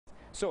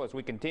So as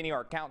we continue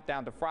our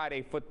countdown to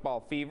Friday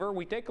football fever,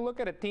 we take a look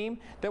at a team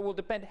that will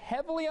depend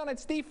heavily on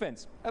its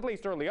defense, at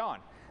least early on.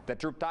 The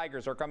Troup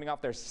Tigers are coming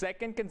off their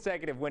second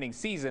consecutive winning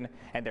season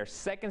and their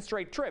second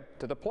straight trip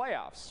to the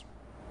playoffs.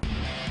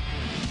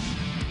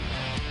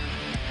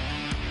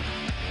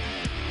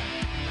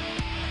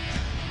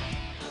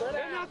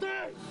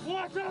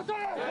 Watch out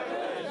there!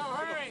 No,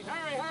 hurry!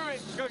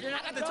 Go get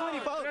out the 20,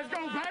 folks. Let's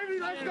go, baby,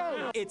 let's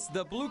go! It's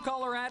the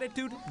blue-collar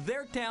attitude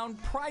their town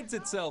prides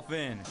itself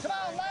in. Come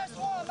on, last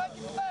one, make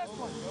it the last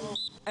one.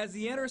 As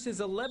he enters his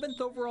 11th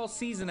overall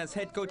season as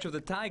head coach of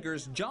the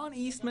Tigers, John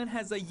Eastman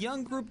has a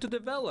young group to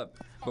develop.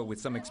 But with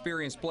some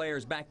experienced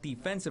players back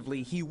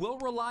defensively, he will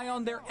rely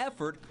on their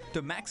effort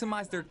to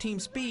maximize their team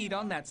speed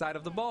on that side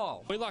of the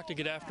ball. We like to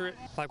get after it.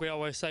 Like we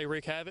always say,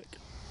 wreak havoc,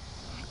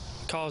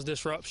 cause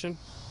disruption.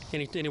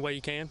 Any way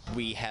you can.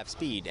 We have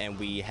speed and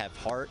we have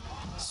heart,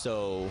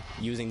 so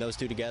using those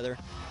two together,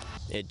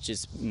 it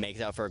just makes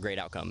out for a great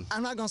outcome.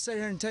 I'm not going to sit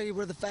here and tell you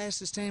we're the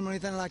fastest team or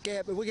anything like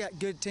that, but we got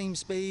good team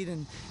speed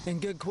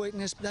and good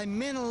quickness. They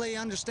mentally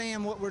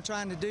understand what we're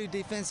trying to do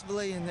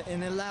defensively, and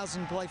it allows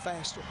them to play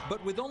faster.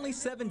 But with only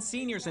 7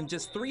 seniors and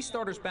just 3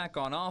 starters back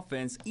on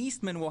offense,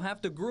 Eastman will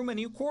have to groom a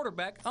new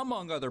quarterback,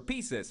 among other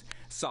pieces.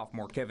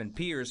 Sophomore Kevin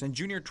Pierce and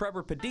junior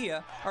Trevor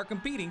Padilla are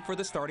competing for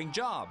the starting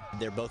job.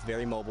 They're both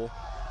very mobile,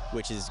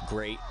 which is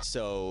great,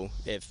 so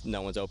if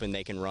no one's open,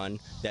 they can run.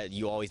 That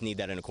you always need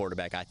that in a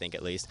quarterback, I think,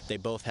 at least. They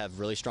both have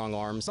really strong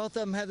arms. Both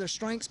of them have their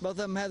strengths, both of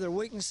them have their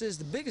weaknesses.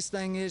 The biggest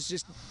thing is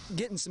just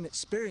getting some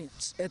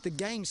experience at the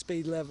game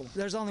speed level.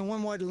 There's only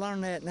one way to learn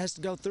that, and that's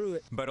to go through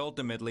it. But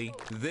ultimately,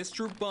 this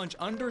Troup bunch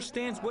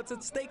understands what's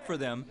at stake for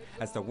them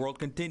as the world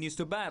continues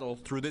to battle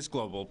through this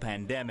global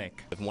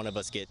pandemic. If one of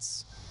us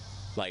gets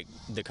like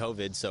the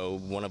COVID, so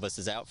one of us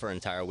is out for an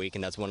entire week,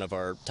 and that's one of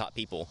our top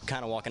people,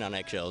 kind of walking on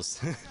eggshells.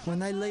 When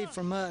they leave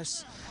from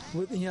us,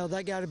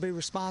 they got to be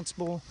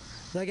responsible.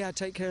 They got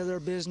to take care of their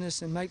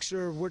business and make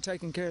sure we're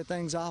taking care of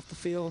things off the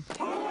field.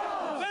 1,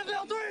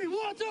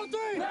 2,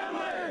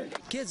 3!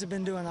 Kids have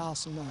been doing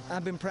awesome, though.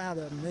 I've been proud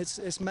of them.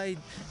 It's made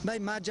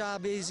my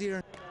job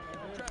easier.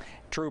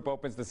 Troup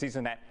opens the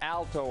season at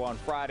Alto on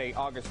Friday,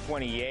 August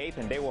 28th,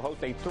 and they will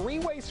host a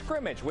 3-way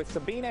scrimmage with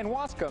Sabina and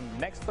Wascom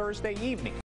next Thursday evening.